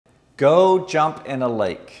Go jump in a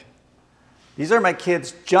lake. These are my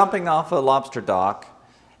kids jumping off a lobster dock,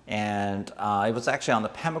 and it was actually on the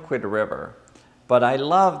Pemaquid River. But I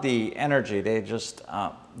love the energy. They just,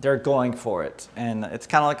 they're going for it. And it's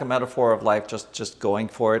kind of like a metaphor of life, just going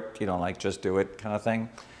for it, you know, like just do it kind of thing.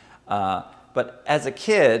 But as a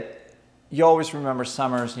kid, you always remember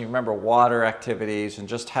summers and you remember water activities and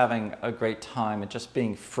just having a great time and just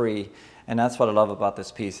being free. And that's what I love about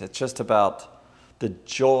this piece. It's just about the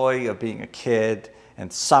joy of being a kid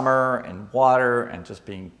and summer and water and just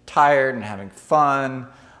being tired and having fun.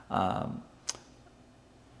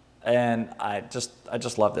 And I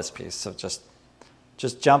just love this piece. So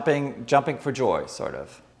just jumping for joy, sort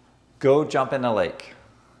of. Go jump in a lake.